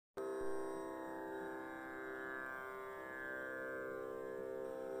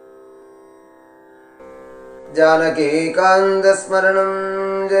जानकीकान्तस्मरणं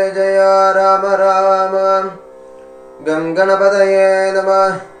जय जय राम राम। गं गणपतये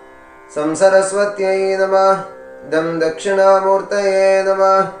नमः, संसरस्वत्यै नमः, दं दक्षिणामूर्तये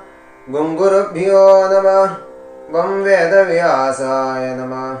नमः, गुंगुरुभ्यो नमः, वं वेदव्यासाय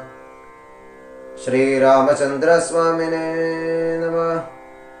नमः, श्रीरामचन्द्रस्वामिने नमः।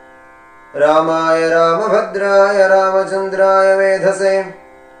 रामाय रामभद्राय रामचन्द्राय वेधसे,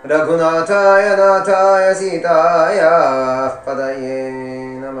 रघुनाथाय नाथाय सीताय पदये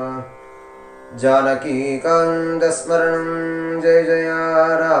नमः। जानकीकान्तस्मरणं जय जय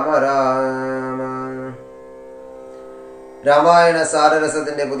राम राम। രാമായണ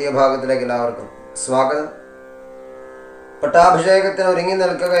സാരരസത്തിന്റെ പുതിയ ഭാഗത്തിലേക്ക് എല്ലാവർക്കും സ്വാഗതം. പട്ടാഭിഷേകത്തിന് ഒരുങ്ങി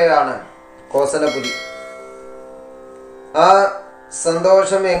നിൽക്കുകയാണ് കോസലപുരി. ആ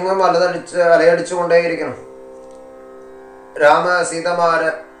സന്തോഷം എങ്ങും അലയടിച്ചുകൊണ്ടേയിരിക്കണം. രാമ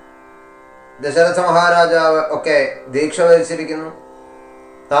സീതമാര് ദശരഥ മഹാരാജാവ് ഒക്കെ ദീക്ഷ വഹിച്ചിരിക്കുന്നു.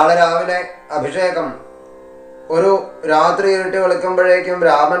 നാളെ രാവിലെ അഭിഷേകം. ഒരു രാത്രി ഇരുട്ടി വെളുക്കുമ്പോഴേക്കും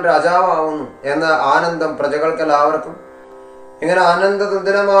രാമൻ രാജാവാകുന്നു എന്ന ആനന്ദം പ്രജകൾക്കെല്ലാവർക്കും. ഇങ്ങനെ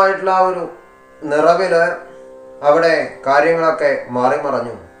ആനന്ദതുന്ദരമായിട്ടുള്ള ആ ഒരു നിറവില് അവിടെ കാര്യങ്ങളൊക്കെ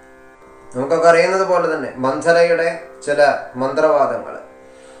മാറിമറഞ്ഞു. നമുക്കൊക്കെ അറിയുന്നത് പോലെ തന്നെ മന്ധരയുടെ ചില മന്ത്രവാദങ്ങൾ.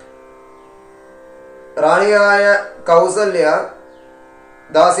 റാണിയായ കൗസല്യ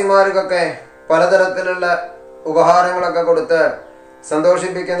ദാസിമാർക്കൊക്കെ പലതരത്തിലുള്ള ഉപഹാരങ്ങളൊക്കെ കൊടുത്ത്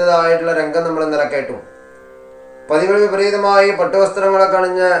സന്തോഷിപ്പിക്കുന്നതായിട്ടുള്ള രംഗം നമ്മൾ ഇന്നലെ കേട്ടു. പതിവ് വിപരീതമായി പട്ടുവസ്ത്രങ്ങളൊക്കെ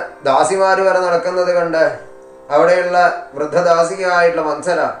അണിഞ്ഞ് ദാസിമാർ വരെ നടക്കുന്നത് കണ്ട് അവിടെയുള്ള വൃദ്ധദാസിയായിട്ടുള്ള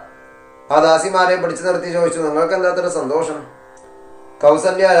മത്സര ആ ദാസിമാരെ പിടിച്ചു നിർത്തി ചോദിച്ചു, നിങ്ങൾക്ക് എന്താ അത്ര സന്തോഷം?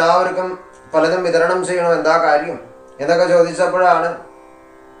 കൗസല്യ എല്ലാവർക്കും പലതും വിതരണം ചെയ്യണം, എന്താ കാര്യം എന്നൊക്കെ ചോദിച്ചപ്പോഴാണ്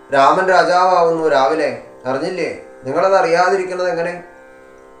രാമൻ രാജാവാകുന്നു രാവിലെ, അറിഞ്ഞില്ലേ? നിങ്ങളത് അറിയാതിരിക്കുന്നത് എങ്ങനെ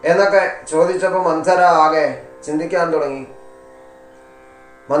എന്നൊക്കെ ചോദിച്ചപ്പോൾ മന്ധര ആകെ ചിന്തിക്കാൻ തുടങ്ങി.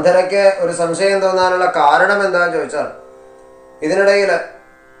 മന്ധരയ്ക്ക് ഒരു സംശയം തോന്നാനുള്ള കാരണം എന്താണെന്ന് ചോദിച്ചാൽ, ഇതിനിടയിൽ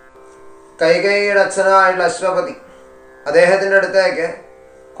കൈകേയിയുടെ അച്ഛനായിട്ടുള്ള അശ്വപതി അദ്ദേഹത്തിൻ്റെ അടുത്തേക്ക്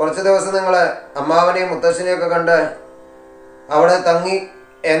കുറച്ച് ദിവസം നിങ്ങൾ അമ്മാവനെയും മുത്തശ്ശനെയൊക്കെ കണ്ട് അവിടെ തങ്ങി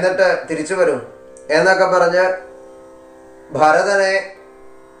എന്നിട്ട് തിരിച്ചു വരും എന്നൊക്കെ പറഞ്ഞ് ഭരതനെ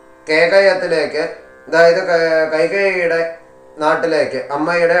കേകയത്തിലേക്ക്, അതായത് കൈകേയിയുടെ നാട്ടിലേക്ക്,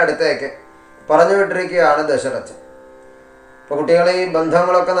 അമ്മയുടെ അടുത്തേക്ക് പറഞ്ഞു വിട്ടിരിക്കുകയാണ് ദശരഥൻ. ഇപ്പോൾ കുട്ടികളെ ഈ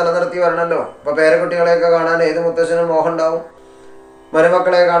ബന്ധങ്ങളൊക്കെ നിലനിർത്തി വരണമല്ലോ. ഇപ്പോൾ പേരക്കുട്ടികളെയൊക്കെ കാണാൻ ഏത് മുത്തശ്ശനും മോഹം ഉണ്ടാവും,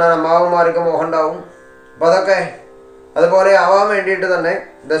 മരുമക്കളെ കാണാൻ അമ്മാവന്മാർക്ക് മോഹം ഉണ്ടാവും. അപ്പം അതൊക്കെ അതുപോലെ ആവാൻ വേണ്ടിയിട്ട് തന്നെ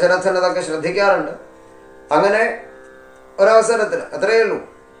ദശരഥൻ അതൊക്കെ ശ്രദ്ധിക്കാറുണ്ട്. അങ്ങനെ ഒരവസരത്തിൽ അത്രയേ ഉള്ളൂ,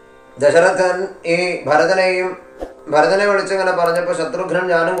 ദശരഥൻ ഈ ഭരതനെ വിളിച്ചിങ്ങനെ പറഞ്ഞപ്പോൾ ശത്രുഘ്നൻ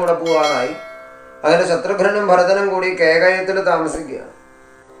ഞാനും കൂടെ പോവാനായി. അങ്ങനെ ശത്രുഘ്നും ഭരതനും കൂടി കേകയത്തിൽ താമസിക്കുകയാണ്.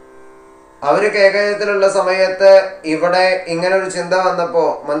 അവര് കേകയത്തിലുള്ള സമയത്ത് ഇവിടെ ഇങ്ങനെ ഒരു ചിന്ത വന്നപ്പോൾ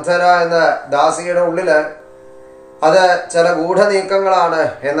മന്ധര എന്ന ദാസിയുടെ ഉള്ളില് അത് ചില ഗൂഢനീക്കങ്ങളാണ്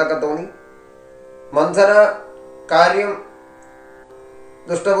എന്നൊക്കെ തോന്നി. മന്ധര കാര്യം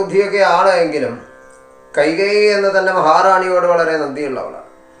ദുഷ്ടബുദ്ധിയൊക്കെ ആണ് എങ്കിലും കൈകേയി എന്ന് തന്നെ മഹാറാണിയോട് വളരെ നന്ദിയുള്ളവളാണ്.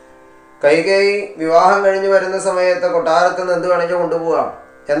 കൈകേയി വിവാഹം കഴിഞ്ഞ് വരുന്ന സമയത്ത് കൊട്ടാരത്ത് നിന്ന് എന്ത് വേണമെങ്കിൽ കൊണ്ടുപോകാം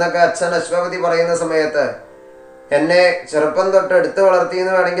എന്നൊക്കെ അച്ഛൻ അശ്വപതി പറയുന്ന സമയത്ത് എന്നെ ചെറുപ്പം തൊട്ട് എടുത്തു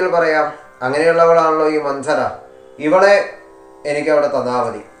വളർത്തിയെന്ന് വേണമെങ്കിൽ പറയാം. അങ്ങനെയുള്ളവളാണല്ലോ ഈ മന്ധര. ഇവളെ എനിക്ക് അവിടെ തന്നാൽ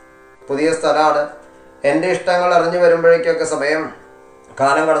മതി. പുതിയ സ്ഥലമാണ്. എൻ്റെ ഇഷ്ടങ്ങൾ അറിഞ്ഞു വരുമ്പോഴേക്കൊക്കെ സമയം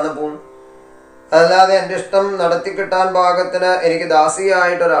കാലം കടന്നു പോവും. അതല്ലാതെ എൻ്റെ ഇഷ്ടം നടത്തി കിട്ടാൻ പാകത്തിന് എനിക്ക്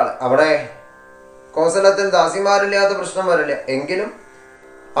ദാസിയായിട്ടൊരാൾ, അവിടെ കോസലത്തിൽ ദാസിമാരില്ലാത്ത പ്രശ്നം വരില്ല, എങ്കിലും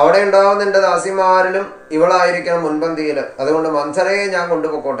അവിടെ ഉണ്ടാവുന്ന എൻ്റെ ദാസിമാരിലും ഇവളായിരിക്കണം മുൻപന്തിയിൽ. അതുകൊണ്ട് മന്ധരയെ ഞാൻ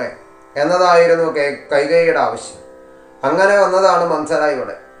കൊണ്ടുപോയിക്കോട്ടെ എന്നതായിരുന്നു കൈകേയിയുടെ ആവശ്യം. അങ്ങനെ വന്നതാണ് മന്ധര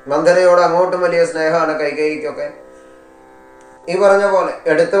ഇവിടെ. മന്ധരയോട് അങ്ങോട്ടും വലിയ സ്നേഹമാണ് കൈകേയിക്കൊക്കെ. ഈ പറഞ്ഞ പോലെ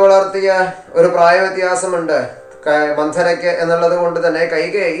എടുത്തു വളർത്തിയ ഒരു പ്രായവ്യത്യാസമുണ്ട് മന്ധരയ്ക്ക് എന്നുള്ളത് കൊണ്ട് തന്നെ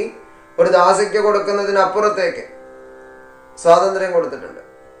കൈകേയി ഒരു ദാസിക്ക് കൊടുക്കുന്നതിനപ്പുറത്തേക്ക് സ്വാതന്ത്ര്യം കൊടുത്തിട്ടുണ്ട്.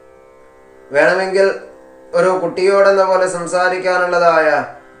 വേണമെങ്കിൽ ഒരു കുട്ടിയോടെന്ന പോലെ സംസാരിക്കാനുള്ളതായ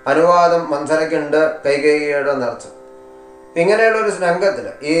അനുവാദം മന്ധരയ്ക്കുണ്ട് കൈകേയിയുടെ എന്നർത്ഥം. ഇങ്ങനെയുള്ള ഒരു രംഗത്തിൽ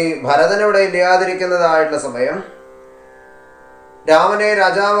ഈ ഭരതനിവിടെ ഇല്ലാതിരിക്കുന്നതായിട്ടുള്ള സമയം രാമനെ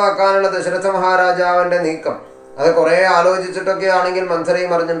രാജാവാക്കാനുള്ള ദശരഥ മഹാരാജാവിൻ്റെ നീക്കം അത് കുറേ ആലോചിച്ചിട്ടൊക്കെ ആണെങ്കിൽ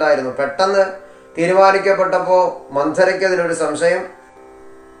മന്ധരയും അറിഞ്ഞിട്ടുണ്ടായിരുന്നു. പെട്ടെന്ന് തീരുമാനിക്കപ്പെട്ടപ്പോൾ മന്ധരയ്ക്ക് അതിലൊരു സംശയം.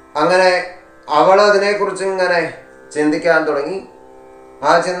 അങ്ങനെ അവൾ അതിനെക്കുറിച്ച് ഇങ്ങനെ ചിന്തിക്കാൻ തുടങ്ങി.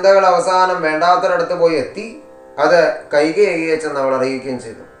 ആ ചിന്തകൾ അവസാനം വേണ്ടാത്തൊരിടത്ത് പോയി എത്തി. അത് കൈകേയിയെ ചെന്ന് അവൾ അറിയിക്കുകയും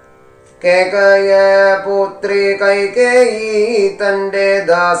ചെയ്തു. കേകയ പുത്രി കൈകേയി തൻ്റെ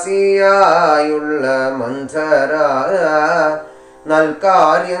ദാസിയായുള്ള മന്ധര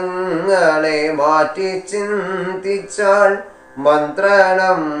നൽകാര്യങ്ങളെ മാറ്റി ചിന്തിച്ചാൽ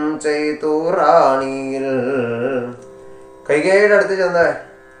മന്ത്രണം ചെയ്തു റാണിയിൽ. കൈകേയിയുടെ അടുത്ത് ചെന്ന്,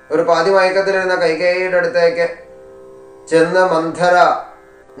 ഒരു പാതി മയക്കത്തിലിരുന്ന കൈകേയിയുടെ അടുത്തേക്ക് ചെന്ന്, മന്ധര,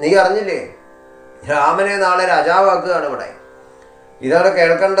 നീ അറിഞ്ഞില്ലേ രാമനെ നാളെ രാജാവാക്കുകയാണ് ഇവിടെ. ഇതാണ്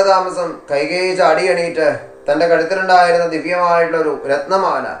കേൾക്കേണ്ട താമസം. കൈകേയി ചാടി എണീറ്റ് തൻ്റെ കഴുത്തിലുണ്ടായിരുന്ന ദിവ്യമായിട്ടുള്ളൊരു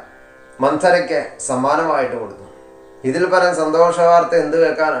രത്നമാല മന്ധരയ്ക്ക് സമ്മാനമായിട്ട് കൊടുത്തു. ഇതിൽ പരം സന്തോഷ വാർത്ത എന്ത്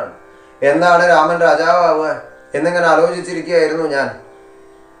കേൾക്കാനാണ്? എന്താണ് രാമൻ രാജാവാവുക എന്നിങ്ങനെ ആലോചിച്ചിരിക്കുകയായിരുന്നു ഞാൻ.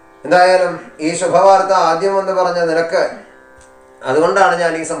 എന്തായാലും ഈ ശുഭവാർത്ത ആദ്യം എന്ന് പറഞ്ഞ നിനക്ക്, അതുകൊണ്ടാണ്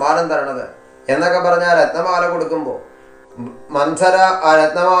ഞാൻ ഈ സമ്മാനം തരണത് എന്നൊക്കെ പറഞ്ഞ ആ രത്നമാല കൊടുക്കുമ്പോൾ മന്ധര ആ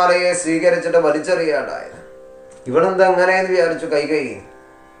രത്നമാലയെ സ്വീകരിച്ചിട്ട് വലിച്ചെറിയാണ്ടായത്. ഇവളെന്താ എങ്ങനെയെന്ന് വിചാരിച്ചു കൈകേയി?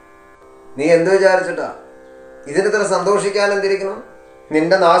 നീ എന്ത് വിചാരിച്ചിട്ടാ? ഇതിനിത്ര സന്തോഷിക്കാൻ എന്തിരിക്കണം?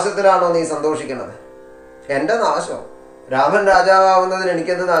 നിന്റെ നാശത്തിലാണോ നീ സന്തോഷിക്കുന്നത്? എൻ്റെ നാശം? രാമൻ രാജാവാവുന്നതിന്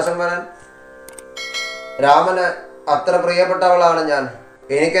എനിക്കെന്ത് നാശം വരാൻ? രാമന് അത്ര പ്രിയപ്പെട്ടവളാണ് ഞാൻ.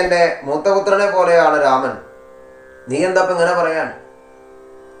 എനിക്കെൻ്റെ മൂത്തപുത്രനെ പോലെയാണ് രാമൻ. നീ എന്താ ഇപ്പം ഇങ്ങനെ പറയാൻ?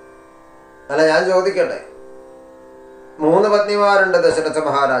 അല്ല, ഞാൻ ചോദിക്കട്ടെ, 3 പത്നിമാരുണ്ട് ദശരഥ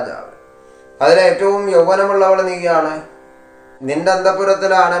മഹാരാജാവ്. അതിലെ ഏറ്റവും യൗവനമുള്ളവൾ നീയാണ്. നിന്റെ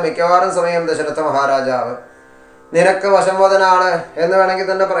അന്തഃപുരത്തിലാണ് മിക്കവാറും സമയം ദശരഥ മഹാരാജാവ്. നിനക്ക് വശംവദനാണ് എന്ന് വേണമെങ്കിൽ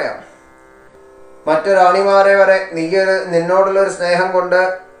തന്നെ പറയാം. മറ്റു റാണിമാരെ വരെ നിന്നോടുള്ളൊരു സ്നേഹം കൊണ്ട്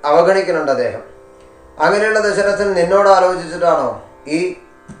അവഗണിക്കുന്നുണ്ട് അദ്ദേഹം. അങ്ങനെയുള്ള ദശരഥൻ നിന്നോട് ആലോചിച്ചിട്ടാണോ ഈ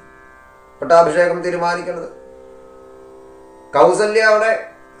പട്ടാഭിഷേകം തീരുമാനിക്കുന്നത്? കൗസല്യ അവിടെ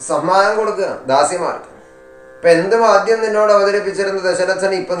സമ്മാനം കൊടുക്കുക ദാസിമാർക്ക്. ഇപ്പൊ എന്തും ആദ്യം നിന്നോട് അവതരിപ്പിച്ചിരുന്ന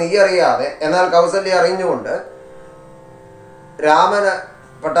ദശരഥൻ ഇപ്പൊ നീ അറിയാതെ, എന്നാൽ കൗസല്യ അറിഞ്ഞുകൊണ്ട് രാമന്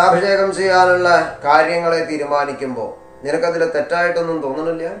പട്ടാഭിഷേകം ചെയ്യാനുള്ള കാര്യങ്ങളെ തീരുമാനിക്കുമ്പോൾ നിനക്കതിൽ തെറ്റായിട്ടൊന്നും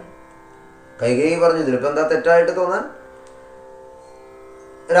തോന്നണില്ല? കൈകേയി പറഞ്ഞു, ഇതിലിപ്പോൾ എന്താ തെറ്റായിട്ട് തോന്നാൻ?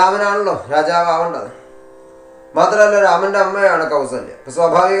 രാമനാണല്ലോ രാജാവാവേണ്ടത്. മാത്രമല്ല രാമന്റെ അമ്മയാണ് കൗസല്യ. ഇപ്പൊ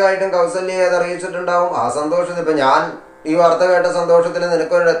സ്വാഭാവികമായിട്ടും കൗസല്യയെ അത് അറിയിച്ചിട്ടുണ്ടാവും. ആ സന്തോഷത്തിൽ, ഇപ്പൊ ഞാൻ ഈ വാർത്ത കേട്ട സന്തോഷത്തിൽ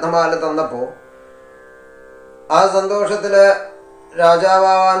നിനക്കൊരു രത്നമാല തന്നപ്പോ ആ സന്തോഷത്തില്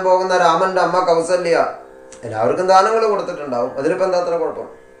രാജാവാൻ പോകുന്ന രാമന്റെ അമ്മ കൗസല്യ എല്ലാവർക്കും ദാനങ്ങൾ കൊടുത്തിട്ടുണ്ടാവും. അതിലിപ്പോൾ എന്താ അത്ര കുഴപ്പം?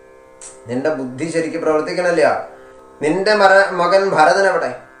 നിന്റെ ബുദ്ധി ശരിക്കും പ്രവർത്തിക്കണില്ല. നിന്റെ മകൻ ഭരതൻ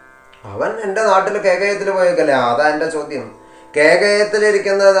എവിടെ? അവൻ എൻ്റെ നാട്ടിൽ കേകയത്തിൽ പോയേക്കല്ലേ. അതാ എൻ്റെ ചോദ്യം.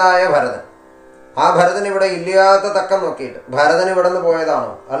 കേകയത്തിലിരിക്കുന്നതായ ഭരതൻ, ആ ഭരതൻ ഇവിടെ ഇല്ലാത്ത തക്കം നോക്കിയിട്ട് ഭരതൻ ഇവിടെ നിന്ന്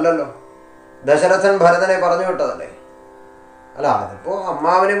പോയതാണോ? അല്ലല്ലോ. ദശരഥൻ ഭരതനെ പറഞ്ഞു വിട്ടതല്ലേ. അല്ല, അതിപ്പോൾ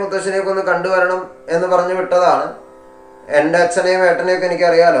അമ്മാവനെയും മുത്തശ്ശനെയൊക്കെ ഒന്ന് കണ്ടുവരണം എന്ന് പറഞ്ഞു വിട്ടതാണ്. എൻ്റെ അച്ഛനെയും ഏട്ടനെയൊക്കെ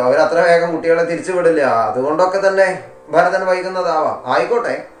എനിക്കറിയാലോ. അവരത്ര വേഗം കുട്ടികളെ തിരിച്ചു വിടില്ല. അതുകൊണ്ടൊക്കെ തന്നെ ഭരതൻ വൈകുന്നതാവാം.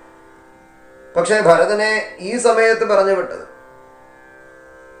 ആയിക്കോട്ടെ. പക്ഷേ ഭരതനെ ഈ സമയത്ത് പറഞ്ഞു വിട്ടത്,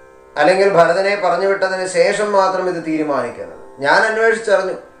 അല്ലെങ്കിൽ ഭരതനെ പറഞ്ഞു വിട്ടതിന് ശേഷം മാത്രം ഇത് തീരുമാനിക്കുന്നത്, ഞാൻ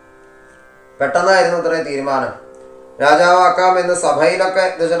അന്വേഷിച്ചറിഞ്ഞു. പെട്ടെന്നായിരുന്നു ഇത്രയും തീരുമാനം. രാജാവാക്കാം എന്ന് സഭയിലൊക്കെ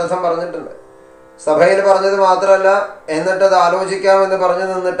ദശരഥൻ പറഞ്ഞിട്ടുണ്ട്. സഭയിൽ പറഞ്ഞത് മാത്രമല്ല, എന്നിട്ടത് ആലോചിക്കാമെന്ന് പറഞ്ഞു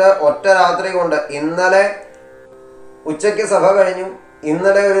നിന്നിട്ട് ഒറ്റ രാത്രി കൊണ്ട്, ഇന്നലെ ഉച്ചയ്ക്ക് സഭ കഴിഞ്ഞു,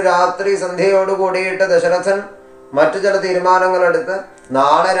 ഇന്നലെ ഒരു രാത്രി സന്ധ്യയോട് കൂടിയിട്ട് ദശരഥൻ മറ്റു ചില തീരുമാനങ്ങളെടുത്ത്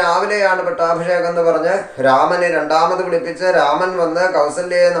നാളെ രാവിലെയാണ് പട്ടാഭിഷേകം എന്ന് പറഞ്ഞ് രാമനെ രണ്ടാമത് വിളിപ്പിച്ച് രാമൻ വന്ന്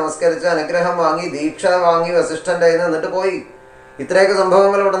കൗസല്യയെ നമസ്കരിച്ച് അനുഗ്രഹം വാങ്ങി ദീക്ഷ വാങ്ങി വസിഷ്ഠൻ്റെ എന്നിട്ട് പോയി. ഇത്രയൊക്കെ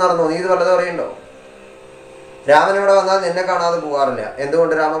സംഭവങ്ങൾ ഇവിടെ നടന്നു. നീ ഇത് വല്ലതും അറിയണ്ടോ? രാമൻ ഇവിടെ വന്നാൽ നിന്നെ കാണാതെ പോകാറില്ല.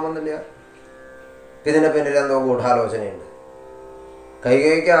 എന്തുകൊണ്ട് രാമൻ വന്നില്ല? ഇതിന് പിന്നിൽ എന്തോ ഗൂഢാലോചനയുണ്ട്.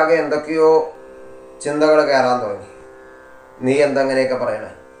 കൈകേയിക്ക് ആകെ എന്തൊക്കെയോ ചിന്തകൾ കയറാൻ തുടങ്ങി. നീ എന്തെങ്ങനെയൊക്കെ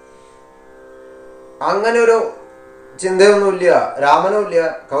പറയണേ? അങ്ങനെ ഒരു ചിന്തയൊന്നുമില്ല. രാമനും ഇല്ല,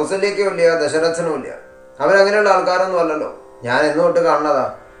 കൗസല്യയ്ക്കും ഇല്ല, ദശരഥനും ഇല്ല. അവരങ്ങനെയുള്ള ആൾക്കാരൊന്നും അല്ലല്ലോ. ഞാൻ എന്നുതൊട്ട് കാണുന്നതാ.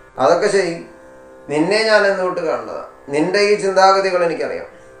 അതൊക്കെ ശരി, നിന്നെ ഞാൻ എന്നുതൊട്ട് കാണുന്നതാ. നിന്റെ ഈ ചിന്താഗതികൾ എനിക്കറിയാം.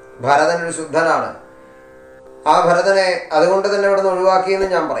 ഭരതനൊരു ശുദ്ധനാണ്. ആ ഭരതനെ അതുകൊണ്ട് തന്നെ ഇവിടെ നിന്ന് ഒഴിവാക്കിയെന്ന്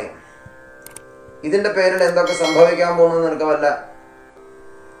ഞാൻ പറയും. ഇതിൻ്റെ പേരിൽ എന്തൊക്കെ സംഭവിക്കാൻ പോകുന്നു നിനക്ക് വല്ല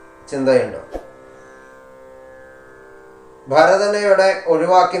ചിന്തയുണ്ടോ? ഭരതനെ ഇവിടെ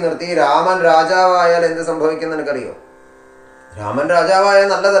ഒഴിവാക്കി നിർത്തി രാമൻ രാജാവായാൽ എന്ത് സംഭവിക്കും നിനക്കറിയോ? രാമൻ രാജാവായാൽ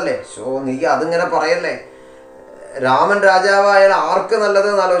നല്ലതല്ലേ? നീ അതിങ്ങനെ പറയല്ലേ. രാമൻ രാജാവായാൽ ആർക്ക്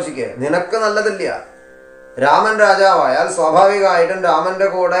നല്ലതെന്ന് ആലോചിക്കുക. നിനക്ക് നല്ലതില്ല. രാമൻ രാജാവായാൽ സ്വാഭാവികമായിട്ടും രാമന്റെ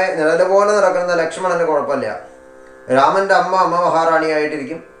കൂടെ നിഴല് പോലെ നടക്കുന്ന ലക്ഷ്മണന് കുഴപ്പമില്ല. രാമന്റെ അമ്മ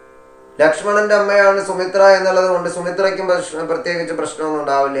മഹാറാണിയായിട്ടിരിക്കും. ലക്ഷ്മണന്റെ അമ്മയാണ് സുമിത്ര എന്നുള്ളത് കൊണ്ട് സുമിത്രയ്ക്കും പ്രത്യേകിച്ച് പ്രശ്നമൊന്നും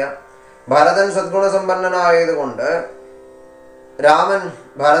ഉണ്ടാവില്ല. ഭരതൻ സദ്ഗുണസമ്പന്നനായത് കൊണ്ട് രാമൻ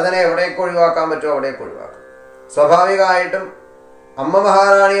ഭരതനെ എവിടേക്ക് ഒഴിവാക്കാൻ പറ്റുമോ അവിടേക്ക് ഒഴിവാക്കും. സ്വാഭാവികമായിട്ടും അമ്മ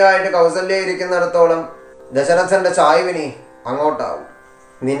മഹാറാണിയായിട്ട് കൗസല്യ ഇരിക്കുന്നിടത്തോളം ദശരഥന്റെ ചായ്വിനി അങ്ങോട്ടാവും.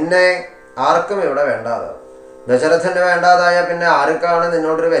 നിന്നെ ആർക്കും ഇവിടെ വേണ്ടാതാവും. ദശരഥന് വേണ്ടാതായ പിന്നെ ആർക്കാണ്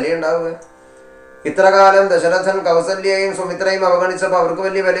നിന്നോടൊരു വിലയുണ്ടാവുക? ഇത്ര കാലം ദശരഥൻ കൗസല്യയും സുമിത്രയും അവഗണിച്ചപ്പോൾ അവർക്ക്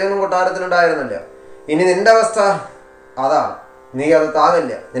വലിയ വിലയൊന്നും കൊട്ടാരത്തിലുണ്ടായിരുന്നില്ല. ഇനി നിന്റെ അവസ്ഥ അതാണ്. നീ അത്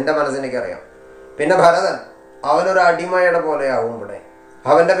താങ്ങില്ല, നിന്റെ മനസ്സെനിക്കറിയാം. പിന്നെ ഭരതൻ, അവനൊരു അടിമയുടെ പോലെ ആവും ഇവിടെ.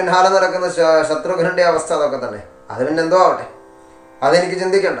 അവൻ്റെ പിന്നാലെ നടക്കുന്ന ശത്രുഘ്നന്റെ അവസ്ഥ അതൊക്കെ തന്നെ. അത് പിന്നെ എന്തോ ആവട്ടെ, അതെനിക്ക്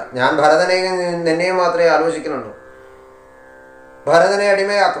ചിന്തിക്കണ്ട. ഞാൻ ഭരതനെയും നിന്നെയും മാത്രമേ ആലോചിക്കുന്നുള്ളൂ. ഭരതനെ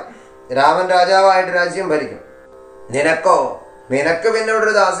അടിമയാക്കും, രാമൻ രാജാവായിട്ട് രാജ്യം ഭരിക്കും. നിനക്ക് പിന്നെ ഇവിടെ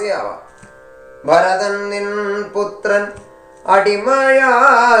ഒരു ദാസിയാവാം. ഭരതൻ നിൻ പുത്രൻ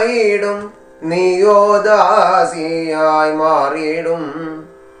അടിമയായിടും, നീയോ ദാസിയായി മാറിയിടും.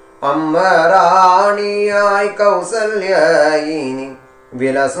 അമ്മ റാണിയായി കൗസല്യയിനി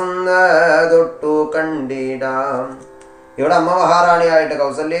വിലസുന്നതൊട്ടു കണ്ടിടാം. ഇവിടെ അമ്മ മഹാറാണിയായിട്ട്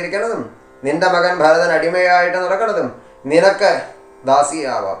കൗസല്യ ഇരിക്കണതും നിന്റെ മകൻ ഭരതൻ അടിമയായിട്ട് നടക്കണതും നിനക്ക്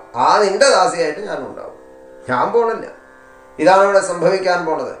ദാസിയാവാം. ആ നിന്റെ ദാസിയായിട്ട് ഞാനും ഉണ്ടാവും. ഞാൻ പോണില്ല. ഇതാണ് ഇവിടെ സംഭവിക്കാൻ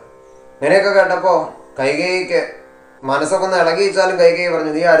പോണത്. ഇങ്ങനെയൊക്കെ കേട്ടപ്പോൾ കൈകേയിക്ക് മനസ്സൊക്കെ ഒന്ന് ഇളകിച്ചാലും കൈകേയി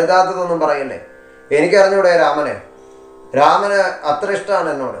പറഞ്ഞു, നീ അരുതാത്തതൊന്നും പറയല്ലേ. എനിക്കറിഞ്ഞൂടെ രാമന് അത്ര ഇഷ്ടമാണ്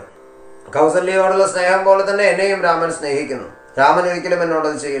എന്നോട്. കൗസല്യയോടുള്ള സ്നേഹം പോലെ തന്നെ എന്നെയും രാമൻ സ്നേഹിക്കുന്നു. രാമൻ ഒരിക്കലും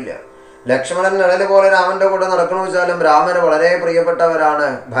എന്നോടത് ചെയ്യില്ല. ലക്ഷ്മണൻ നിഴല് പോലെ രാമന്റെ കൂടെ നടക്കണമെന്ന് വെച്ചാലും രാമന് വളരെ പ്രിയപ്പെട്ടവരാണ്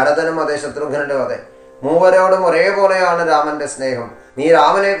ഭരതനും അതെ ശത്രുഘ്നനും അതെ. മൂവരോടും ഒരേപോലെയാണ് രാമന്റെ സ്നേഹം. നീ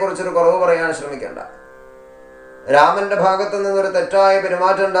രാമനെ കുറിച്ചൊരു കുറവ് പറയാൻ ശ്രമിക്കേണ്ട. രാമന്റെ ഭാഗത്തു നിന്നൊരു തെറ്റായ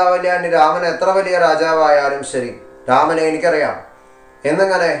പെരുമാറ്റം ഉണ്ടാവില്ല. ഇനി രാമൻ എത്ര വലിയ രാജാവായാലും ശരി, രാമനെ എനിക്കറിയാം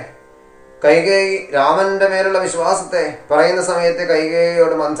എന്നിങ്ങനെ കൈകേയി രാമന്റെ മേലുള്ള വിശ്വാസത്തെ പറയുന്ന സമയത്ത്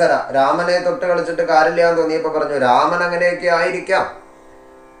കൈകേയിയോട് മന്ധര രാമനെ തൊട്ട് കളിച്ചിട്ട് കാര്യമില്ലാന്ന് തോന്നിയപ്പോൾ പറഞ്ഞു, രാമൻ അങ്ങനെയൊക്കെ ആയിരിക്കാം,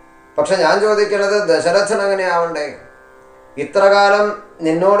 പക്ഷെ ഞാൻ ചോദിക്കുന്നത് ദശരഥൻ അങ്ങനെ ആവണ്ടേ? ഇത്ര കാലം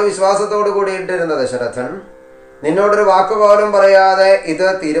നിന്നോട് വിശ്വാസത്തോട് കൂടിയിട്ടിരുന്ന ദശരഥൻ നിന്നോടൊരു വാക്കുപോലും പറയാതെ ഇത്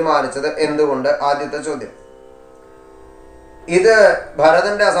തീരുമാനിച്ചത് എന്തുകൊണ്ട്? ആദ്യത്തെ ചോദ്യം. ഇത്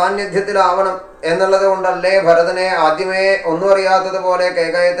ഭരതന്റെ അസാന്നിധ്യത്തിലാവണം എന്നുള്ളത് കൊണ്ടല്ലേ ഭരതനെ ആദ്യമേ ഒന്നും അറിയാത്തതുപോലെ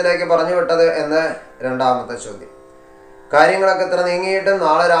കൈകയത്തിലേക്ക് പറഞ്ഞു വിട്ടത് എന്ന് രണ്ടാമത്തെ ചോദ്യം. കാര്യങ്ങളൊക്കെ ഇത്ര നീങ്ങിയിട്ടും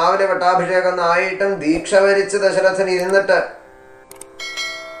നാളെ രാവിലെ പട്ടാഭിഷേകം ആയിട്ടും ദീക്ഷ വരിച്ച് ദശരഥൻ ഇരുന്നിട്ട്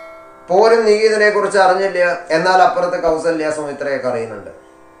പോലും നീ ഇതിനെ കുറിച്ച് അറിഞ്ഞില്ല. എന്നാൽ അപ്പുറത്ത് കൗസല്യ സുമിത്രയൊക്കെ അറിയുന്നുണ്ട്.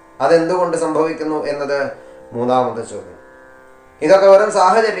 അതെന്തുകൊണ്ട് സംഭവിക്കുന്നു എന്നത് മൂന്നാമത്തെ ചോദ്യം. ഇതൊക്കെ വെറും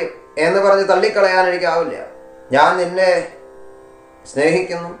സാഹചര്യം എന്ന് പറഞ്ഞ് തള്ളിക്കളയാൻ എനിക്കാവില്ല. ഞാൻ നിന്നെ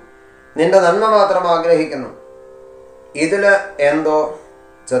സ്നേഹിക്കുന്നു, നിന്റെ നന്മ മാത്രം ആഗ്രഹിക്കുന്നു. ഇതില് എന്തോ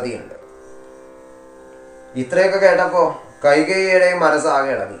ചതിയുണ്ട്. ഇത്രയൊക്കെ കേട്ടപ്പോൾ കൈകേയിയുടെയും മനസ്സാകെ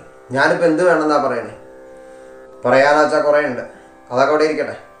ഇളകി. ഞാനിപ്പോൾ എന്ത് വേണമെന്നാ പറയണേ? പറയാനാച്ചാൽ കുറേ ഉണ്ട്, അതൊക്കെ അവിടെ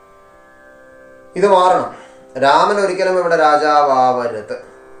ഇരിക്കട്ടെ. ഇത് മാറണം. രാമൻ ഒരിക്കലും ഇവിടെ രാജാവാവരുത്.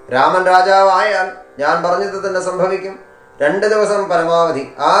 രാമൻ രാജാവായാൽ ഞാൻ പറഞ്ഞത് തന്നെ സംഭവിക്കും. 2 ദിവസം പരമാവധി.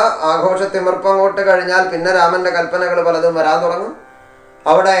 ആ ആഘോഷത്തിമിർപ്പങ്ങോട്ട് കഴിഞ്ഞാൽ പിന്നെ രാമന്റെ കൽപ്പനകൾ പലതും വരാൻ തുടങ്ങും.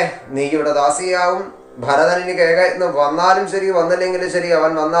 അവിടെ നീ ഇവിടെ ദാസിയാവും. ഭരതനിന് കേകയെന്ന് വന്നാലും ശരി, വന്നില്ലെങ്കിലും ശരി,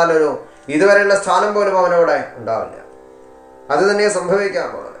 അവൻ വന്നാലൊരു ഇതുവരെയുള്ള സ്ഥാനം പോലും അവനവിടെ ഉണ്ടാവില്ല. അത് തന്നെ സംഭവിക്കാൻ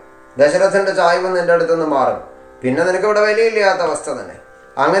പോകുന്നത്. ദശരഥന്റെ ചായ്വ് നിന്റെ അടുത്തുനിന്ന് മാറും. പിന്നെ നിനക്കിവിടെ വിലയില്ലാത്ത അവസ്ഥ തന്നെ.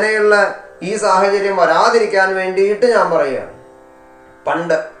 അങ്ങനെയുള്ള ഈ സാഹചര്യം വരാതിരിക്കാൻ വേണ്ടിയിട്ട് ഞാൻ പറയുകയാണ്.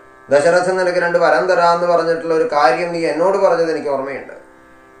 പണ്ട് ദശരഥൻ നിനക്ക് 2 വരം തരാമെന്ന് പറഞ്ഞിട്ടുള്ള ഒരു കാര്യം നീ എന്നോട് പറഞ്ഞത് എനിക്ക് ഓർമ്മയുണ്ട്.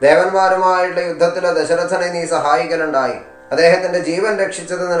 ദേവന്മാരുമായിട്ടുള്ള യുദ്ധത്തിൽ ദശരഥനെ നീ സഹായിക്കലുണ്ടായി. അദ്ദേഹത്തിന്റെ ജീവൻ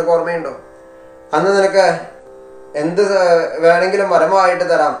രക്ഷിച്ചത് നിനക്ക് ഓർമ്മയുണ്ടോ? അന്ന് നിനക്ക് എന്ത് വേണമെങ്കിലും വരമായിട്ട്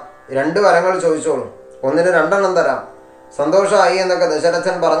തരാം. 2 വരങ്ങൾ ചോദിച്ചോളൂ, ഒന്നിന് 2 എണ്ണം തരാം, സന്തോഷമായി എന്നൊക്കെ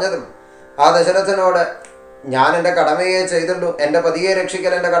ദശരഥൻ പറഞ്ഞതും ആ ദശരഥനോട് ഞാൻ എൻ്റെ കടമയെ ചെയ്തുള്ളൂ, എൻ്റെ പതിയെ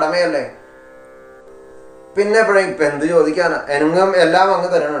രക്ഷിക്കൽ എൻ്റെ കടമയല്ലേ, പിന്നെ ഇപ്പം എന്ത് ചോദിക്കാനാ, എങ്ങും എല്ലാം അങ്ങ്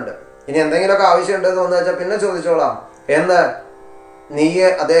തരുന്നുണ്ട്, ഇനി എന്തെങ്കിലുമൊക്കെ ആവശ്യമുണ്ടെന്ന് തോന്നുന്നു വെച്ചാൽ പിന്നെ ചോദിച്ചോളാം എന്ന് നീ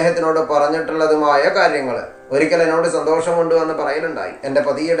അദ്ദേഹത്തിനോട് പറഞ്ഞിട്ടുള്ളതുമായ കാര്യങ്ങൾ ഒരിക്കൽ എന്നോട് സന്തോഷം കൊണ്ടുവന്ന് പറയലുണ്ടായി. എൻ്റെ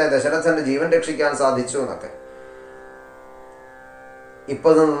പതിയുടെ ദശരഥന്റെ ജീവൻ രക്ഷിക്കാൻ സാധിച്ചു എന്നൊക്കെ. ഇപ്പൊ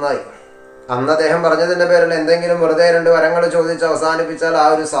നന്നായി. അന്ന് അദ്ദേഹം പറഞ്ഞതിന്റെ പേരിൽ എന്തെങ്കിലും വെറുതെ 2 വരങ്ങൾ ചോദിച്ച് അവസാനിപ്പിച്ചാൽ ആ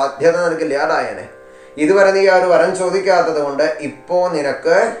ഒരു സാധ്യത നിനക്ക് ഇല്ലാതായനെ. ഇതുവരെ നീ ആ ഒരു വരം ചോദിക്കാത്തത് കൊണ്ട് ഇപ്പോ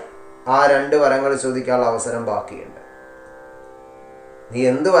നിനക്ക് ആ 2 വരങ്ങൾ ചോദിക്കാനുള്ള അവസരം ബാക്കിയുണ്ട്. നീ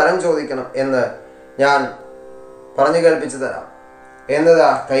എന്ത് വരം ചോദിക്കണം എന്ന് ഞാൻ പറഞ്ഞു കേൾപ്പിച്ചു തരാം എന്നതാ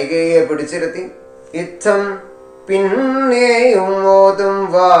കൈകേയിയെ പിടിച്ചിരുത്തി ഇത്തം പിന്നെയും ഓതും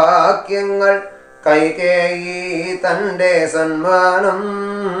വാക്യങ്ങൾ കൈകേയി തൻ്റെ സന്മാനം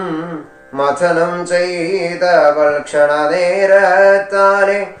മഥനം ചെയ്തവൾ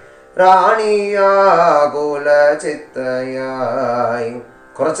ക്ഷണനേരത്താലെ റാണിയാകുല ചിത്തയായി.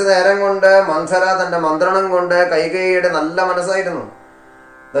 കുറച്ചു നേരം കൊണ്ട് മന്ധര തൻ്റെ മന്ത്രണം കൊണ്ട് കൈകേയിയുടെ നല്ല മനസ്സായിരുന്നു.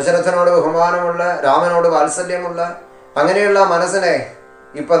 ദശരഥനോട് ബഹുമാനമുള്ള, രാമനോട് വാത്സല്യമുള്ള അങ്ങനെയുള്ള മനസ്സിനെ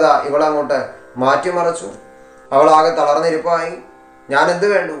ഇപ്പതാ ഇവളങ്ങോട്ട് മാറ്റിമറിച്ചു. അവളാകെ തളർന്നിരിപ്പായി. ഞാൻ എന്ത്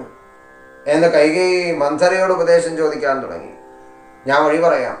വേണ്ടു എന്ന് കൈകേയി മന്ധരയോട് ഉപദേശം ചോദിക്കാൻ തുടങ്ങി. ഞാൻ വഴി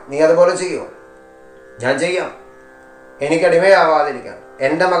പറയാം, നീ അതുപോലെ ചെയ്യൂ. ഞാൻ ചെയ്യാം. എനിക്കടിമയാവാതിരിക്കാൻ,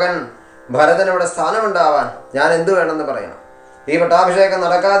 എൻ്റെ മകൻ ഭരതനിവിടെ സ്ഥാനമുണ്ടാവാൻ ഞാൻ എന്ത് വേണമെന്ന് പറയണം. ഈ പട്ടാഭിഷേകം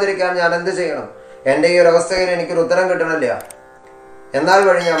നടക്കാതിരിക്കാൻ ഞാൻ എന്ത് ചെയ്യണം? എൻ്റെ ഈ ഒരു അവസ്ഥയിൽ എനിക്കൊരു ഉത്തരം കിട്ടണില്ല. എന്നാൽ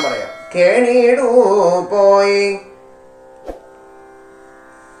വഴി ഞാൻ പറയാം. കേണീടൂ പോയി,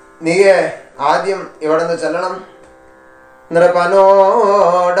 നീ ആദ്യം ഇവിടെ നിന്ന് ചെല്ലണം.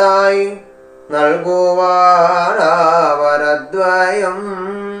 നൃപനോടായി നൽകുവാരദ്വയം.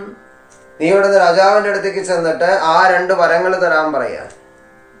 നീ ഇവിടുന്ന് രാജാവിൻ്റെ അടുത്തേക്ക് ചെന്നിട്ട് ആ 2 വരങ്ങൾ തരാൻ പറയാ.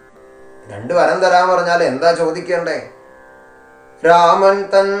 2 വരം തരാൻ പറഞ്ഞാൽ എന്താ ചോദിക്കണ്ടേ? രാമൻ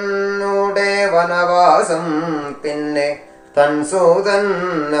തന്നൂടെ വനവാസം, പിന്നെ തൻ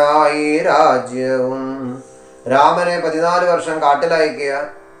സൂതനായി രാജ്യവും. രാമനെ 14 വർഷം കാട്ടിലയക്കുക,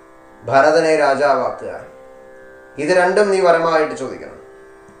 ഭരതനെ രാജാവാക്കുക. ഇത് 2 നീ വരമായിട്ട് ചോദിക്കണം.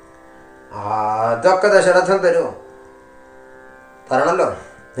 അതൊക്കെ ദശരഥൻ തരുമോ? തരണല്ലോ.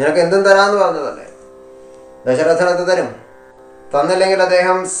 നിനക്ക് എന്തും തരാമെന്ന് പറഞ്ഞതല്ലേ. ദശരഥനത് തരും. തന്നില്ലെങ്കിൽ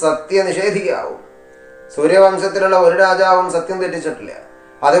അദ്ദേഹം സത്യനിഷേധിയാവും. സൂര്യവംശത്തിലുള്ള ഒരു രാജാവും സത്യം തെറ്റിച്ചിട്ടില്ല.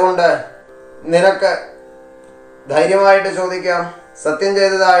 അതുകൊണ്ട് നിനക്ക് ധൈര്യമായിട്ട് ചോദിക്കാം. സത്യം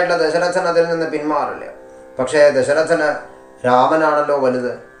ചെയ്തതായിട്ടുള്ള ദശരഥൻ അതിൽ നിന്ന് പിന്മാറില്ല. പക്ഷേ ദശരഥന് രാമനാണല്ലോ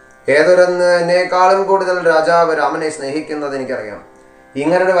വലുത്. ഏതൊരെന്നേക്കാളും കൂടുതൽ രാജാവ് രാമനെ സ്നേഹിക്കുന്നത് എനിക്കറിയാം.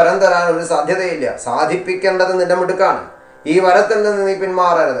 ഇങ്ങനൊരു വരം തരാൻ ഒരു സാധ്യതയില്ല. സാധിപ്പിക്കേണ്ടത് നിന്റെ മിടുക്കാണ്. ഈ വരത്തിൽ നിന്ന് നീ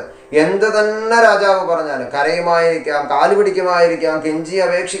പിന്മാറരുത്. എന്ത് തന്നെ രാജാവ് പറഞ്ഞാലും, കരയുമായിരിക്കാം, കാലുപിടിക്കുമായിരിക്കാം, കെഞ്ചി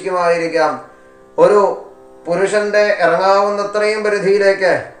അപേക്ഷിക്കുമായിരിക്കാം, ഒരു പുരുഷന്റെ ഇറങ്ങാവുന്നത്രയും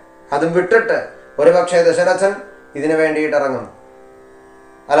പരിധിയിലേക്ക് അതും വിട്ടിട്ട് ഒരുപക്ഷെ ദശരഥൻ ഇതിനു വേണ്ടിയിട്ട് ഇറങ്ങും.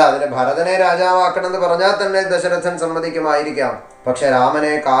 അല്ല, അതിന് ഭരതനെ രാജാവാക്കണമെന്ന് പറഞ്ഞാൽ തന്നെ ദശരഥൻ സമ്മതിക്കുമായിരിക്കാം. പക്ഷെ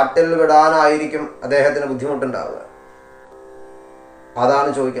രാമനെ കാട്ടിൽ വിടാനായിരിക്കും അദ്ദേഹത്തിന് ബുദ്ധിമുട്ടുണ്ടാവുക. അതാണ്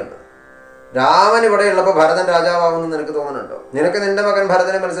ചോദിക്കേണ്ടത്. രാമൻ ഇവിടെ ഉള്ളപ്പോൾ ഭരതൻ രാജാവാകുമെന്ന് നിനക്ക് തോന്നുന്നുണ്ടോ? നിനക്ക് നിന്റെ മകൻ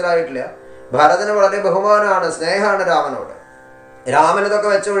ഭരതനെ മനസ്സിലായിട്ടില്ല. ഭരതന് വളരെ ബഹുമാനമാണ്, സ്നേഹമാണ് രാമനോട്. രാമൻ ഇതൊക്കെ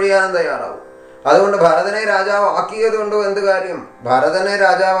വെച്ചൊഴിയാനും തയ്യാറാവും. അതുകൊണ്ട് ഭരതനെ രാജാവാക്കിയത് കൊണ്ടോ എന്ത് കാര്യം? ഭരതനെ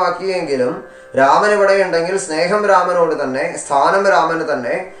രാജാവാക്കിയെങ്കിലും രാമൻ ഇവിടെ ഉണ്ടെങ്കിൽ സ്നേഹം രാമനോട് തന്നെ, സ്ഥാനം രാമന്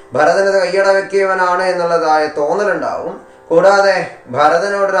തന്നെ, ഭരതനത് കയ്യട വെക്കിയവനാണ് എന്നുള്ളതായ തോന്നലുണ്ടാവും. കൂടാതെ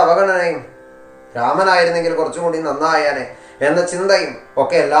ഭരതനോടൊരു അവഗണനയും, രാമനായിരുന്നെങ്കിൽ കുറച്ചും കൂടി നന്നായാനെ എന്ന ചിന്തയും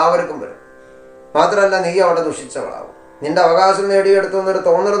ഒക്കെ എല്ലാവർക്കും വരും. മാത്രമല്ല, നീ അവിടെ ദുഷിച്ചവളാവും. നിന്റെ അവകാശം നേടിയെടുത്തു എന്നൊരു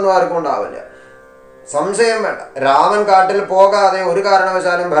തോന്നലൊന്നും ആർക്കും ഉണ്ടാവില്ല. സംശയം വേണ്ട. രാമൻ കാട്ടിൽ പോകാതെ ഒരു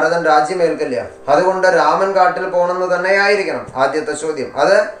കാരണവശാലും ഭരതൻ രാജ്യമേൽക്കില്ല. അതുകൊണ്ട് രാമൻ കാട്ടിൽ പോകണമെന്ന് തന്നെയായിരിക്കണം ആദ്യത്തെ ചോദ്യം.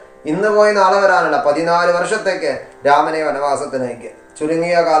 അത് ഇന്ന് പോയി നാളെ വരാനല്ല, 14 വർഷത്തേക്ക് രാമനെ വനവാസത്തിന് അയക്കുക.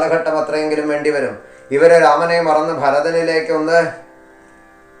 ചുരുങ്ങിയ കാലഘട്ടം അത്രയെങ്കിലും വേണ്ടിവരും. ഇവരെ രാമനെ മറന്ന് ഭരതനിലേക്ക് ഒന്ന്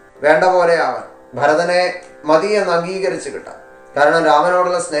വേണ്ട പോലെ ആവാൻ, ഭരതനെ മതി എന്ന് അംഗീകരിച്ച് കിട്ടാൻ. കാരണം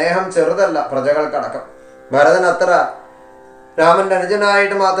രാമനോടുള്ള സ്നേഹം ചെറുതല്ല പ്രജകൾക്കടക്കം. ഭരതൻ അത്ര രാമന്റെ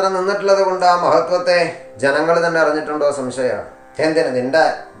അനുജനായിട്ട് മാത്രം നിന്നിട്ടുള്ളത് കൊണ്ട് ആ മഹത്വത്തെ ജനങ്ങൾ തന്നെ അറിഞ്ഞിട്ടുണ്ടോ സംശയമാണ്. എന്തിന്? നിന്റെ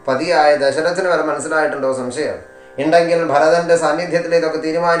പതിയായ ദശരഥന് വരെ മനസ്സിലായിട്ടുണ്ടോ സംശയമാണ്. ഉണ്ടെങ്കിൽ ഭരതന്റെ സാന്നിധ്യത്തിൽ ഇതൊക്കെ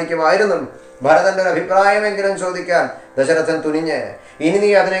തീരുമാനിക്കുമായിരുന്നു. ഭരതന്റെ ഒരു അഭിപ്രായമെങ്കിലും ചോദിക്കാൻ ദശരഥൻ തുനിഞ്ഞേനെ. ഇനി നീ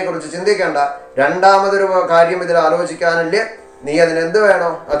അതിനെക്കുറിച്ച് ചിന്തിക്കേണ്ട. രണ്ടാമതൊരു കാര്യം ഇതിൽ ആലോചിക്കാനില്ല. നീ അതിനെന്ത്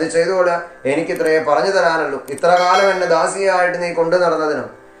വേണോ അത് ചെയ്തുകൊള്ളുക. എനിക്കിത്രയെ പറഞ്ഞു തരാനുള്ളൂ. ഇത്ര കാലം എന്നെ ദാസിയായിട്ട് നീ കൊണ്ടു നടന്നതിനും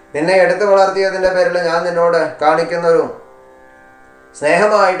നിന്നെ എടുത്തു വളർത്തിയതിൻ്റെ പേരിൽ ഞാൻ നിന്നോട് കാണിക്കുന്നൊരു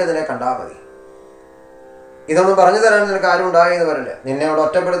സ്നേഹമായിട്ട് നിന്നെ കണ്ടാൽ മതി. ഇതൊന്നും പറഞ്ഞു തരാൻ നിനക്ക് ആരും ഉണ്ടായെന്ന് വരില്ല. നിന്നെ അവിടെ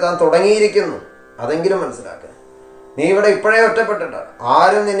ഒറ്റപ്പെടുത്താൻ തുടങ്ങിയിരിക്കുന്നു. അതെങ്കിലും മനസ്സിലാക്കുക. നീ ഇവിടെ ഇപ്പോഴേ ഒറ്റപ്പെട്ടിട്ടാണ്.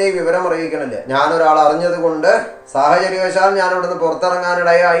 ആരും നിന്നെ ഈ വിവരം അറിയിക്കണില്ല. ഞാനൊരാൾ അറിഞ്ഞത് കൊണ്ട് സാഹചര്യവശാൽ ഞാൻ ഇവിടുന്ന്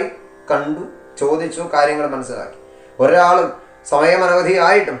പുറത്തിറങ്ങാനിടയായി, കണ്ടു, ചോദിച്ചു, കാര്യങ്ങൾ മനസ്സിലാക്കി. ഒരാളും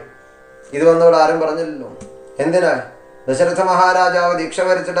സമയമനവധിയായിട്ടും ഇത് വന്നോട് ആരും പറഞ്ഞില്ലല്ലോ. എന്തിനാ? ദശരഥ മഹാരാജാവ് ദീക്ഷ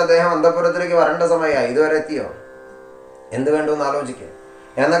വരിച്ചിട്ട് അദ്ദേഹം അന്തഃപുരത്തിലേക്ക് വരേണ്ട സമയമായി. ഇതുവരെ എത്തിയോ? എന്ത് വേണ്ടുമെന്ന് ആലോചിക്കുക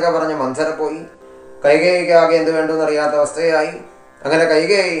എന്നൊക്കെ പറഞ്ഞ് മന്ധര പോയി. കൈകേയിക്ക് ആകെ എന്ത് വേണ്ടുമെന്ന് അറിയാത്ത അവസ്ഥയായി. അങ്ങനെ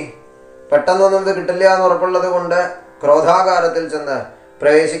കൈകേയി പെട്ടെന്നൊന്നും ഇത് കിട്ടില്ല എന്ന് ഉറപ്പുള്ളത് കൊണ്ട് ക്രോധാകാരത്തിൽ ചെന്ന്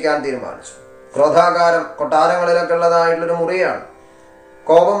പ്രവേശിക്കാൻ തീരുമാനിച്ചു. ക്രോധാകാരം കൊട്ടാരങ്ങളിലൊക്കെ ഉള്ളതായിട്ടുള്ളൊരു മുറിയാണ്.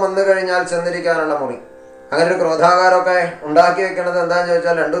 കോപം വന്നു കഴിഞ്ഞാൽ ചെന്നിരിക്കാനുള്ള മുറി. അങ്ങനെ ഒരു ക്രോധാകാരമൊക്കെ ഉണ്ടാക്കി വെക്കുന്നത് എന്താണെന്ന്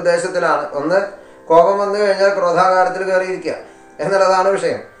ചോദിച്ചാൽ 2 ഉദ്ദേശത്തിലാണ്. ഒന്ന്, കോപം വന്നു കഴിഞ്ഞാൽ ക്രോധാകാരത്തിൽ കയറിയിരിക്കുക എന്നുള്ളതാണ്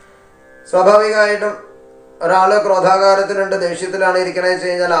വിഷയം. സ്വാഭാവികമായിട്ടും ഒരാൾ ക്രോധാകാരത്തിലുണ്ട്, ദേഷ്യത്തിലാണ് ഇരിക്കണമെന്ന് വെച്ച്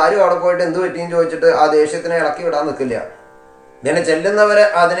കഴിഞ്ഞാൽ ആരും അവിടെ പോയിട്ട് എന്ത് പറ്റിയെന്ന് ചോദിച്ചിട്ട് ആ ദേഷ്യത്തിനെ ഇളക്കി വിടാൻ നിൽക്കില്ല. ഇതിനെ ചെല്ലുന്നവരെ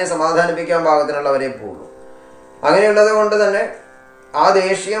അതിനെ സമാധാനിപ്പിക്കാൻ പാകത്തിനുള്ളവരെ പോകുള്ളൂ. അങ്ങനെയുള്ളത് കൊണ്ട് തന്നെ ആ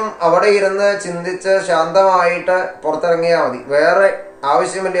ദേഷ്യം അവിടെ ഇരുന്ന് ചിന്തിച്ച് ശാന്തമായിട്ട് പുറത്തിറങ്ങിയാൽ മതി. വേറെ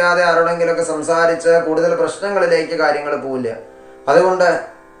ആവശ്യമില്ലാതെ ആരോടെങ്കിലുമൊക്കെ സംസാരിച്ച് കൂടുതൽ പ്രശ്നങ്ങളിലേക്ക് കാര്യങ്ങൾ പോവില്ല. അതുകൊണ്ട്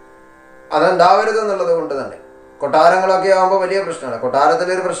അതുണ്ടാവരുതെന്നുള്ളത് കൊണ്ട് തന്നെ കൊട്ടാരങ്ങളൊക്കെ ആകുമ്പോൾ വലിയ പ്രശ്നമാണ്.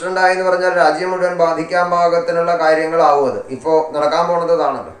 കൊട്ടാരത്തിലൊരു പ്രശ്നം ഉണ്ടായി എന്ന് പറഞ്ഞാൽ രാജ്യം മുഴുവൻ ബാധിക്കാൻ പാകത്തിനുള്ള കാര്യങ്ങളാവും. അത് ഇപ്പോൾ നടക്കാൻ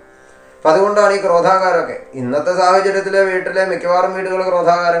പോണതാണല്ലോ. അപ്പം അതുകൊണ്ടാണ് ഈ ക്രോധാകാരമൊക്കെ. ഇന്നത്തെ സാഹചര്യത്തിലെ വീട്ടിലെ മിക്കവാറും വീടുകൾ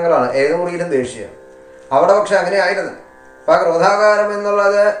ക്രോധാകാരങ്ങളാണ്. ഏത് മുറിയിലും ദേഷ്യം. അവിടെ പക്ഷെ അങ്ങനെ ആയിരുന്നു. അപ്പം ആ ക്രോധാകാരം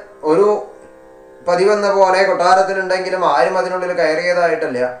എന്നുള്ളത് ഒരു പതിവെന്ന പോലെ കൊട്ടാരത്തിലുണ്ടെങ്കിലും ആരും അതിനുള്ളിൽ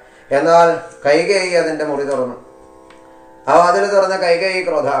കയറിയതായിട്ടില്ല. എന്നാൽ കൈകേയി അതിൻ്റെ മുറി തുറന്നു. ആ വാതിൽ തുറന്ന കൈകേയി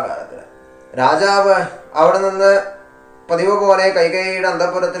ക്രോധാകാരത്തിൽ. രാജാവ് അവിടെ നിന്ന് പതിവ് പോലെ കൈകേയിയുടെ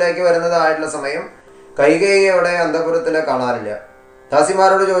അന്തഃപുരത്തിലേക്ക് വരുന്നതായിട്ടുള്ള സമയം കൈകേയി അവിടെ അന്തഃപുരത്തിൽ കാണാറില്ല.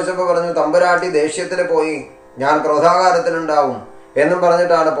 ദാസിമാരോട് ചോദിച്ചപ്പോൾ പറഞ്ഞു, തമ്പുരാട്ടി ദേഷ്യത്തിൽ പോയി, ഞാൻ ക്രോധാകാരത്തിലുണ്ടാവും എന്നും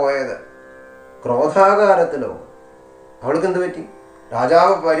പറഞ്ഞിട്ടാണ് പോയത്. ക്രോധാകാരത്തിലോ? അവൾക്ക് എന്ത് പറ്റി?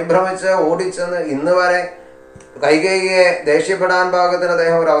 രാജാവ് പരിഭ്രമിച്ച് ഓടിച്ചെന്ന് ഇന്ന് വരെ കൈകേയിയെ ദേഷ്യപ്പെടാൻ പാകത്തിന്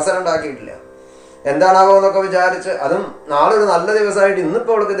അദ്ദേഹം ഒരു അവസരം ഉണ്ടാക്കിയിട്ടില്ല. എന്താണാവോ എന്നൊക്കെ വിചാരിച്ച്, അതും നാളെ ഒരു നല്ല ദിവസമായിട്ട്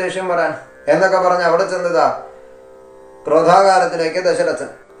ഇന്നിപ്പോൾ അവൾക്ക് ദേഷ്യം വരാൻ എന്നൊക്കെ പറഞ്ഞ് അവിടെ ചെന്നതാ ക്രോധാകാരത്തിലേക്ക് ദശരഥൻ.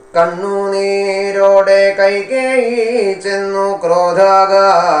 കണ്ണുനീരോടെ കൈകേയി ചെന്നു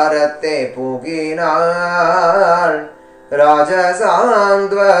ക്രോധാകാരത്തെ പൂകിനാൾ.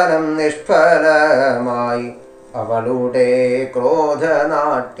 രാജസാന്ത്വനം നിഷ്ഫലമായി അവളുടെ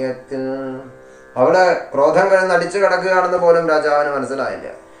ക്രോധനാട്യത്തിൽ. അവള് ക്രോധം കഴിഞ്ഞ് നടിച്ചു കിടക്കുകയാണെന്ന് പോലും രാജാവിന് മനസ്സിലായില്ല.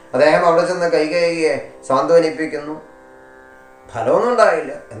 അദ്ദേഹം അവിടെ ചെന്ന് കൈകേയിയെ സാന്ത്വനിപ്പിക്കുന്നു. ഫലമൊന്നും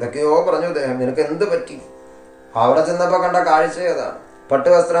ഉണ്ടായില്ല. എന്തൊക്കെയോ പറഞ്ഞു അദ്ദേഹം. നിനക്ക് എന്ത് പറ്റി? അവിടെ ചെന്നപ്പോൾ കണ്ട കാഴ്ച ഏതാണ്?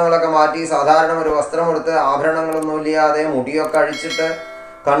 പട്ടുവസ്ത്രങ്ങളൊക്കെ മാറ്റി സാധാരണ ഒരു വസ്ത്രം എടുത്ത് ആഭരണങ്ങളൊന്നും ഇല്ലാതെ മുടിയൊക്കെ അഴിച്ചിട്ട്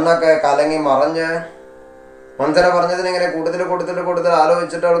കണ്ണൊക്കെ കലങ്ങി മറഞ്ഞ് മന്ത്രന പറഞ്ഞതിനിങ്ങനെ കൂടുതൽ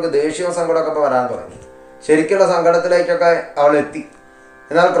ആലോചിച്ചിട്ട് അവൾക്ക് ദേഷ്യവും സങ്കടമൊക്കെ വരാൻ തുടങ്ങി. ശരിക്കുള്ള സങ്കടത്തിലേക്കൊക്കെ അവൾ എത്തി.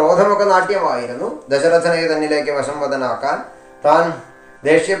 എന്നാൽ ക്രോധമൊക്കെ നാട്യമായിരുന്നു. ദശരഥനെ തന്നിലേക്ക് വശംവദനാക്കാൻ താൻ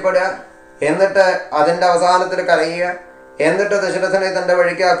ദേഷ്യപ്പെടുക, എന്നിട്ട് അതിൻ്റെ അവസാനത്തിൽ കരയുക, എന്നിട്ട് ദശരഥനെ തൻ്റെ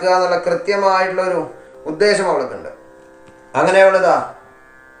വഴിക്കാക്കുക എന്നുള്ള കൃത്യമായിട്ടുള്ളൊരു ഉദ്ദേശം അവൾക്കുണ്ട്. അങ്ങനെ അവളിതാ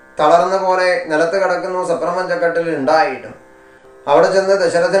തളർന്ന പോലെ നിലത്ത് കിടക്കുന്നു. സപ്രപഞ്ചക്കട്ടിൽ ഉണ്ടായിട്ടും അവിടെ ചെന്ന്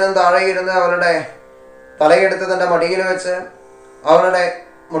ദശരഥനും താഴെയിരുന്ന് അവളുടെ തലയെടുത്ത് തൻ്റെ മടിയിൽ വെച്ച് അവളുടെ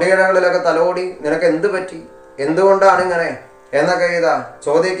മുടിയിടങ്ങളിലൊക്കെ തലോടി, നിനക്ക് എന്ത് പറ്റി, എന്തുകൊണ്ടാണ് ഇങ്ങനെ എന്നൊക്കെ ഇതാ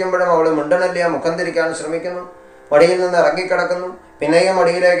ചോദിക്കുമ്പോഴും അവൾ മിണ്ടണില്ല. മുഖം തിരിക്കാൻ ശ്രമിക്കുന്നു. മടിയിൽ നിന്ന് ഇറങ്ങിക്കിടക്കുന്നു. പിന്നെയും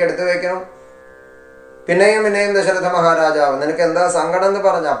മടിയിലേക്ക് എടുത്തു വയ്ക്കണം. പിന്നെയും ദശരഥ മഹാരാജാവ്, നിനക്ക് എന്താ സങ്കടം എന്ന്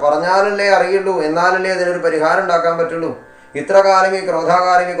പറഞ്ഞാലല്ലേ അറിയുള്ളൂ, എന്നാലല്ലേ അതിനൊരു പരിഹാരം ഉണ്ടാക്കാൻ പറ്റുള്ളൂ. ഇത്ര കാലം ഈ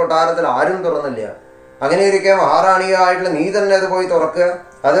ക്രോധാകാരം ഈ കൊട്ടാരത്തിൽ ആരും തുറന്നില്ല. അങ്ങനെ ഇരിക്കെ മഹാറാണിയായിട്ടുള്ള നീ തന്നെ അത് പോയി തുറക്കുക.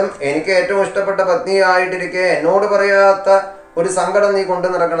 അതും എനിക്ക് ഏറ്റവും ഇഷ്ടപ്പെട്ട പത്നിയായിട്ടിരിക്കെ എന്നോട് പറയാത്ത ഒരു സങ്കടം നീ കൊണ്ടു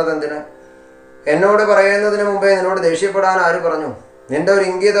നടക്കണത് എന്തിന്? എന്നോട് പറയുന്നതിന് മുമ്പേ നിന്നോട് ദേഷ്യപ്പെടാൻ ആര് പറഞ്ഞു? നിന്റെ ഒരു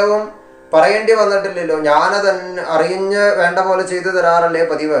ഇംഗിതവും പറയേണ്ടി വന്നിട്ടില്ലല്ലോ. ഞാനത് അറിഞ്ഞ് വേണ്ട പോലെ ചെയ്തു തരാറല്ലേ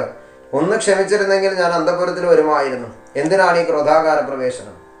പതിവ്. ഒന്ന് ക്ഷമിച്ചിരുന്നെങ്കിൽ ഞാൻ അന്തഃപുരത്തിൽ വരുമായിരുന്നു. എന്തിനാണ് ഈ ക്രോധാകാര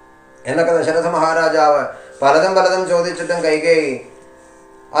പ്രവേശനം എന്നൊക്കെ ദശരഥ മഹാരാജാവ് പലതും ചോദിച്ചിട്ടും കൈകേയി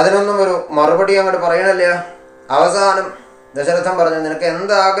അതിനൊന്നും ഒരു മറുപടി അങ്ങോട്ട് പറയണില്ല. അവസാനം ദശരഥൻ പറഞ്ഞു, നിനക്ക്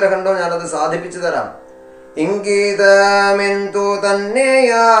എന്ത് ആഗ്രഹമുണ്ടോ ഞാനത് സാധിപ്പിച്ചു തരാം. ഇംഗിതമെന്തു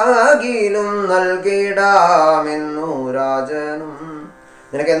തന്നെയാകിലും നൽകിടാമെന്നു രാജനും.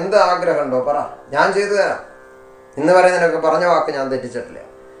 നിനക്ക് എന്ത് ആഗ്രഹമുണ്ടോ പറ, ഞാൻ ചെയ്തു തരാം. ഇന്ന് വരെ നിനക്ക് പറഞ്ഞ വാക്ക് ഞാൻ തെറ്റിച്ചിട്ടില്ല.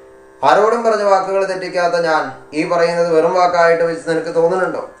 ആരോടും പറഞ്ഞ വാക്കുകൾ തെറ്റിക്കാത്ത ഞാൻ ഈ പറയുന്നത് വെറും വാക്കായിട്ട് വെച്ച് നിനക്ക്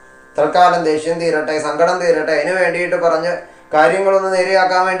തോന്നുന്നുണ്ടോ? തൽക്കാലം ദേഷ്യം തീരട്ടെ, സങ്കടം തീരട്ടെ, അതിനു വേണ്ടിയിട്ട് പറഞ്ഞ് കാര്യങ്ങളൊന്ന്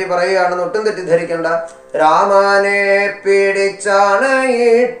നേരെയാക്കാൻ വേണ്ടി പറയുകയാണെന്ന് ഒട്ടും തെറ്റിദ്ധരിക്കണ്ട. രാമനെ പിടിച്ചാണ്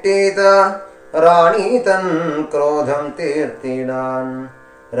ഇട്ടിത റാണി തൻ ക്രോധം തീർത്തിടാൻ.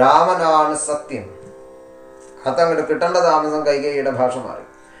 രാമനാണ് സത്യം. അതങ്ങോട്ട് കിട്ടേണ്ട താമസം കൈകേയിയുടെ ഭാഷ മാറി.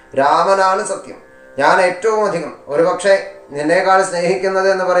 രാമനാണ് സത്യം. ഞാൻ ഏറ്റവും അധികം ഒരുപക്ഷെ നിന്നേക്കാൾ സ്നേഹിക്കുന്നത്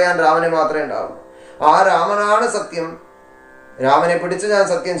എന്ന് പറയാൻ രാമനെ മാത്രമേ ഉണ്ടാവൂ. ആ രാമനാണ് സത്യം. രാമനെ പിടിച്ച് ഞാൻ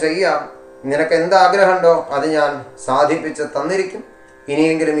സത്യം ചെയ്യാം. നിനക്ക് എന്താഗ്രഹമുണ്ടോ അത് ഞാൻ സാധിപ്പിച്ച് തന്നിരിക്കും.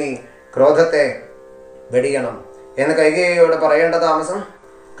 ഇനിയെങ്കിലും ഈ ക്രോധത്തെ വെടിയണം എന്ന് കൈകേയിയോട് പറയേണ്ട താമസം.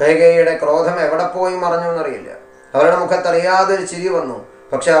 കൈകേയിയുടെ ക്രോധം എവിടെ പോയി മറഞ്ഞു എന്നറിയില്ല. അവരുടെ മുഖത്തറിയാതൊരു ചിരി വന്നു.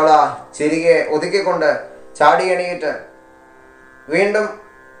 പക്ഷെ അവൾ ആ ചിരിയെ ഒതുക്കിക്കൊണ്ട് ചാടി എണീറ്റ് വീണ്ടും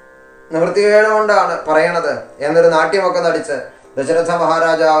നിവൃത്തികേടുകൊണ്ടാണ് പറയണത് എന്നൊരു നാട്യമൊക്കെ നടിച്ച് ദശരഥ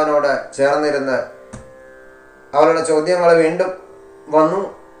മഹാരാജാവിനോട് ചേർന്നിരുന്ന് അവളുടെ ചോദ്യങ്ങൾ വീണ്ടും വന്നു.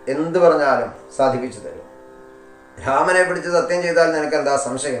 എന്തു പറഞ്ഞാലും സാധിപ്പിച്ചു തരും. രാമനെ പിടിച്ച് സത്യം ചെയ്താൽ നിനക്ക് എന്താ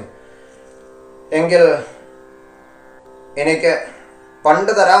സംശയം? എങ്കിൽ എനിക്ക്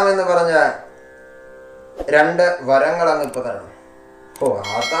പണ്ട് തരാമെന്ന് പറഞ്ഞ 2 വരങ്ങൾ അങ്ങ് ഇപ്പൊ തരണം. ഓ,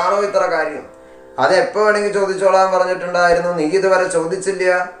 അതാണോ ഇത്ര കാര്യം? അതെപ്പോ വേണമെങ്കിൽ ചോദിച്ചോളാൻ പറഞ്ഞിട്ടുണ്ടായിരുന്നു. നീ ഇതുവരെ ചോദിച്ചില്ല.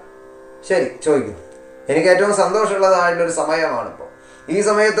 ശരി, ചോദിക്കും. എനിക്ക് ഏറ്റവും സന്തോഷമുള്ളതായിട്ടുള്ളൊരു സമയമാണിപ്പോൾ. ഈ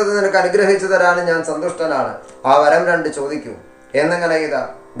സമയത്ത് നിനക്ക് അനുഗ്രഹിച്ചു തരാനും ഞാൻ സന്തുഷ്ടനാണ്. ആ വരം 2 ചോദിക്കൂ എന്നിങ്ങനെ ഇതാ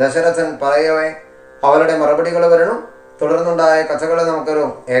ദശരഥൻ പറയവേ അവരുടെ മറുപടികൾ വരണം. തുടർന്നുണ്ടായ കഥകൾ നമുക്കൊരു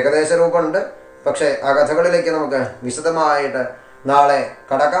ഏകദേശ രൂപമുണ്ട്. പക്ഷേ ആ കഥകളിലേക്ക് നമുക്ക് വിശദമായിട്ട് നാളെ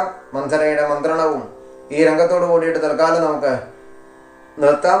കടക്കാം. മന്ഥരയുടെ മന്ത്രണവും ഈ രംഗത്തോടു കൂടിയിട്ട് തൽക്കാലം നമുക്ക്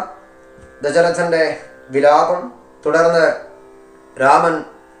നിർത്താം. ദശരഥൻ്റെ വിലാപം, തുടർന്ന് രാമൻ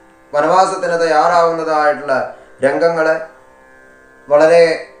വനവാസത്തിന് തയ്യാറാവുന്നതായിട്ടുള്ള രംഗങ്ങൾ, വളരെ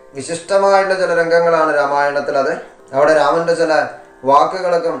വിശിഷ്ടമായിട്ടുള്ള ചില രംഗങ്ങളാണ് രാമായണത്തിൽ. അത് അവിടെ രാമൻ്റെ ചില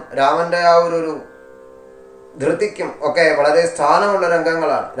വാക്കുകൾക്കും രാമൻ്റെ ആ ഒരു ധൃതിക്കും ഒക്കെ വളരെ സ്ഥാനമുള്ള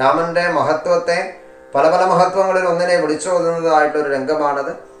രംഗങ്ങളാണ്. രാമൻ്റെ മഹത്വത്തെ പല പല മഹത്വങ്ങളിൽ ഒന്നിനെ വിളിച്ചോതുന്നതായിട്ടൊരു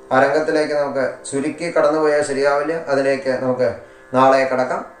രംഗമാണത്. ആ രംഗത്തിലേക്ക് നമുക്ക് ചുരുക്കി കടന്നുപോയാൽ ശരിയാവില്ല. അതിലേക്ക് നമുക്ക് നാളെ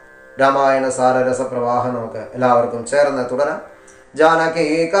കടക്കാം. രാമായണ സാരരസപ്രവാഹം നമുക്ക് എല്ലാവർക്കും ചേർന്ന് തുടരാം.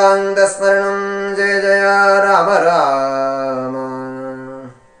 ജാനകീകാന്തസ്മരണം ജയ ജയ രാമ രാമ.